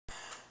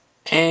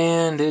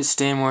And it's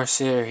Daymore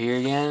here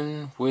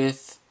again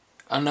with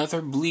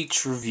another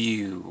Bleach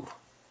review.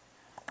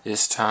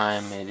 This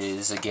time it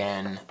is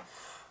again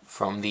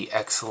from the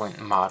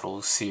Excellent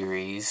Models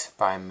series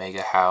by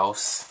Mega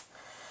House.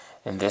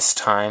 And this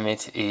time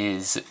it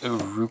is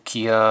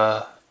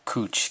Rukia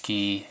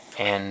Kuchiki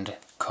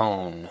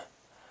Kon.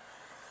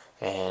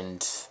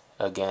 And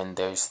again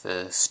there's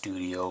the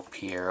Studio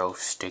Pierrot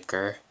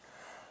sticker.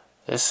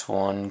 This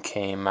one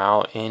came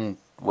out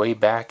way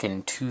back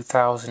in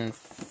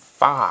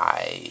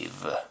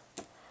 2005.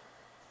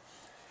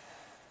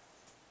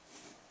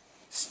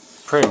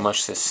 It's pretty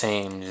much the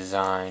same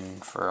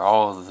design for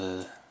all of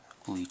the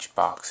Bleach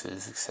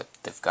boxes,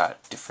 except they've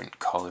got different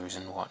colors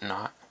and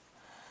whatnot.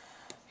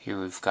 Here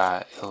we've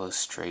got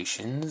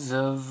illustrations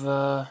of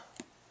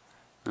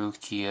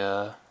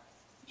Rukia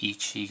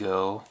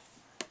Kuchiki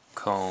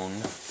Kon,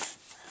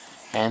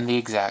 and the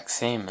exact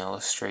same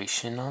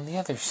illustration on the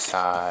other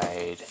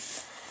side.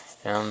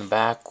 And on the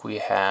back we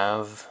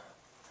have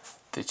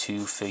the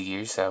two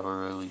figures that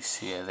were released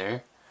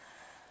together.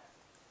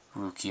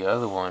 Rukia,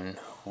 the one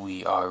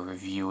we are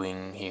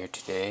reviewing here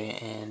today,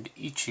 and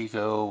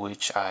Ichigo,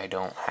 which I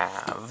don't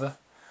have.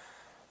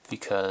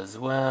 Because,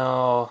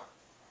 well,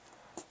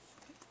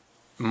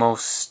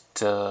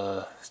 most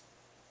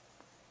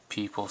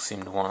people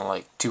seem to want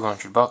like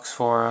 $200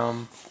 for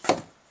him.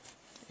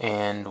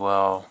 And,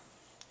 well,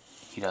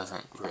 he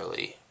doesn't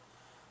really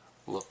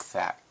look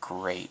that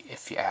great,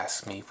 if you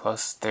ask me.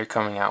 Plus, they're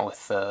coming out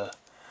with the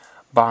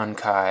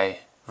Bankai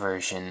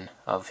version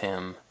of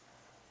him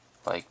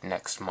like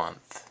next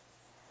month.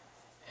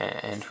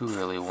 And who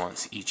really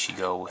wants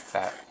Ichigo with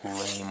that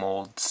lame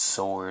old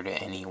sword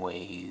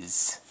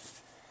anyways,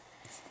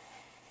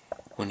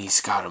 when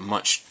he's got a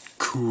much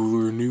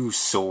cooler new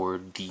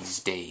sword these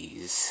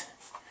days?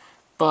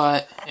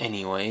 But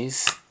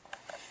anyways,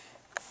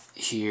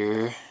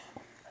 here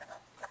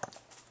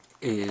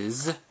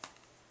is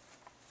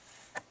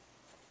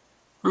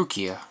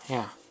Rukia,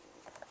 yeah.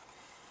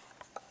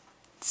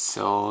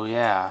 So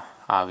yeah,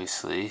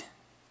 obviously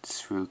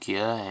it's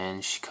Rukia,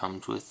 and she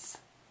comes with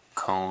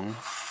Kon.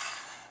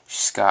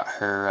 She's got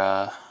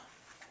her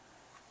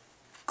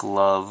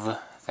glove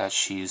that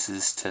she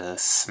uses to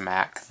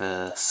smack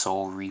the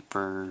Soul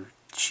Reaper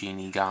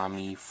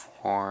Shinigami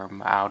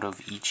form out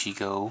of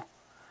Ichigo.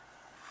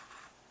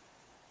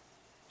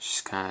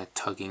 She's kind of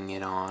tugging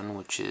it on,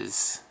 which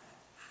is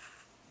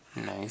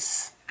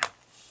nice.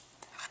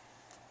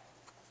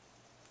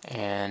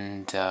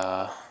 And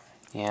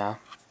yeah,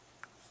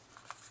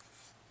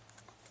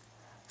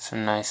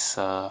 some nice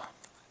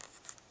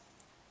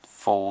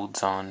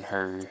folds on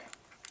her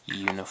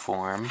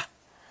uniform.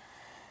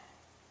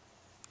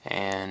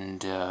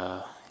 And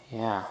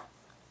yeah,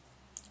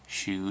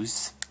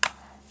 shoes.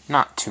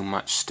 Not too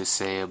much to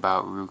say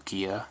about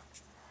Rukia.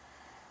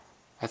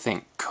 I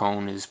think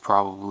Kon is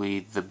probably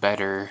the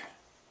better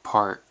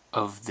part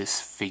of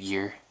this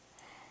figure.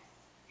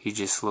 He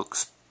just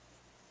looks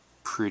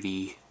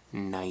pretty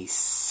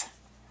nice,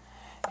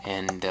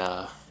 and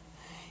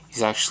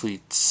he's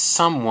actually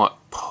somewhat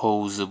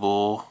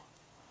posable.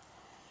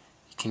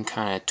 You can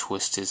kind of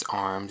twist his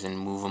arms and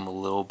move them a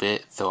little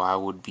bit, though I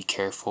would be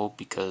careful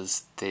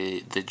because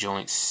the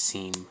joints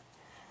seem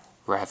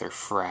rather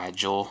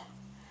fragile.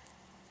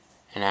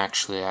 And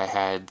actually I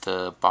had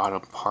the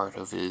bottom part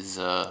of his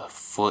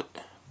foot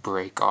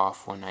break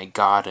off when I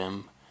got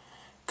him,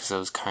 because I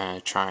was kind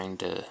of trying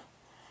to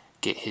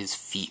get his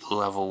feet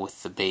level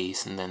with the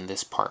base, and then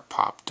this part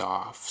popped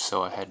off,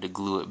 so I had to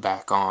glue it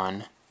back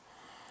on.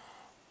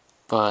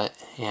 But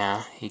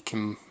yeah, he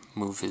can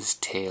move his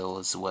tail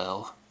as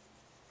well,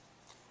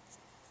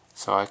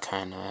 so I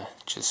kinda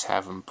just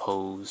have him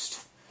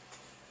posed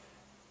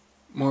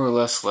more or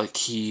less like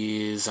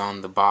he is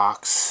on the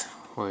box,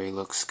 where he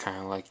looks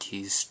kinda like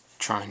he's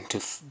trying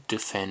to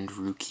defend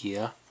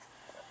Rukia,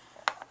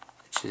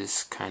 which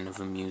is kind of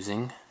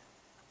amusing.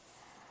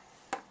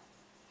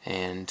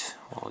 And,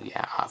 well,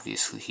 yeah,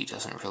 obviously he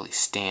doesn't really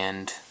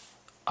stand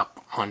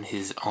up on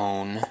his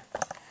own.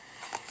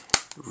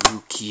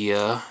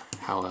 Rukia,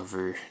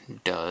 however,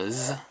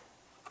 does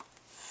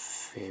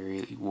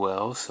very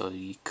well, so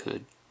you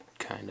could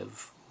kind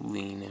of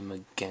lean him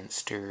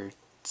against her or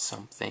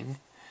something.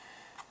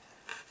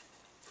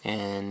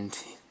 And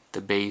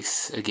the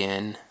base,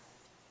 again,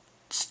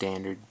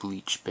 standard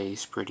Bleach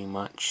base pretty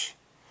much.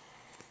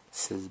 It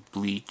says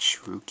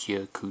Bleach,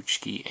 Rukia,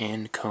 Kuchiki,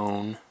 and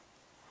Kon.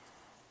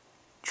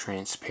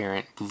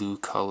 Transparent blue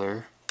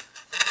color.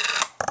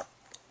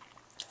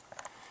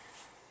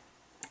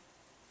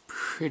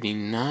 Pretty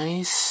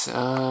nice.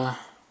 I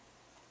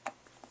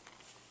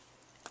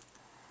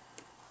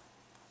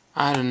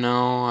don't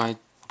know,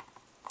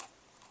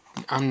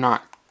 I'm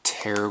not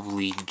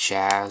terribly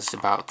jazzed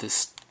about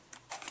this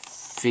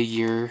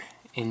figure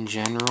in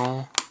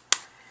general,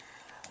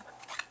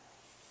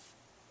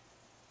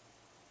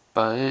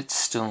 but it's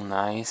still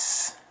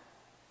nice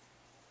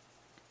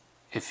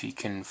if you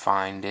can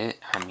find it.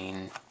 I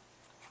mean,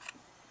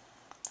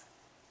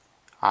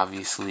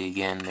 obviously,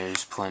 again,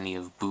 there's plenty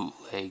of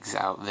bootlegs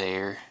out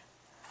there.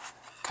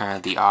 Kind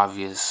of the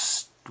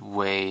obvious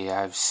way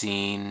I've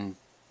seen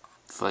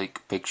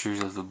like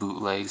pictures of the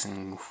bootlegs,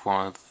 and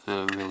one of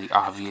the really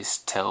obvious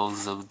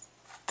tells of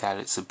that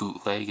it's a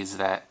bootleg is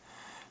that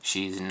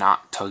she's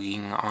not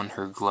tugging on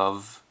her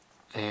glove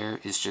there.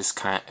 It's just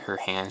her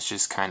hand's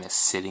just kind of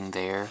sitting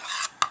there.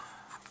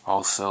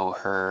 Also,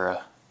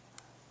 her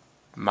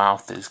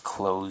mouth is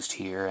closed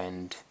here,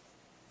 and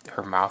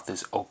her mouth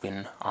is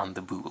open on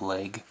the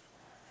bootleg.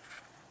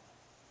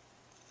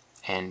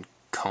 And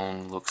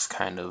Kon looks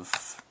kind of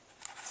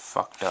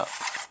fucked up.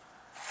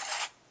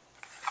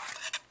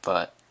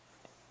 But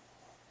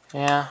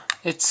yeah,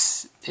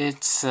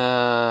 it's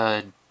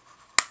a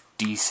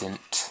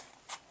decent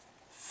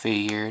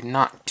figure,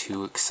 not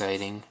too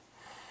exciting.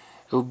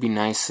 It would be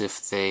nice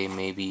if they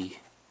maybe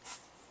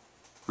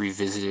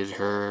revisited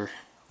her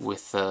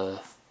with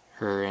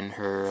her in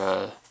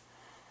her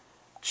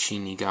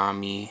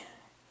Shinigami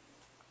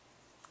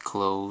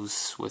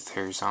clothes with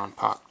her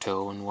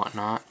Zanpakuto and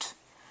whatnot.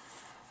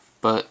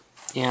 But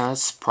yeah,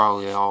 that's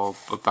probably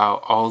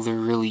about all there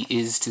really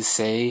is to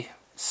say.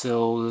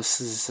 So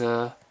this is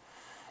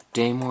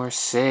Daymore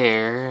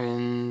Sayer,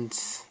 and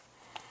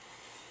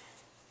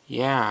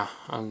yeah,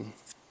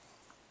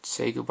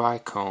 say goodbye,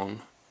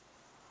 Kon.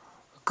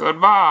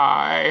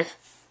 Goodbye!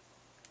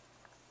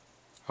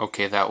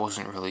 Okay, that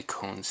wasn't really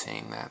Kon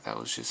saying that. That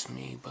was just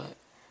me, but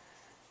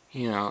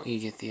you know, you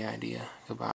get the idea. Goodbye.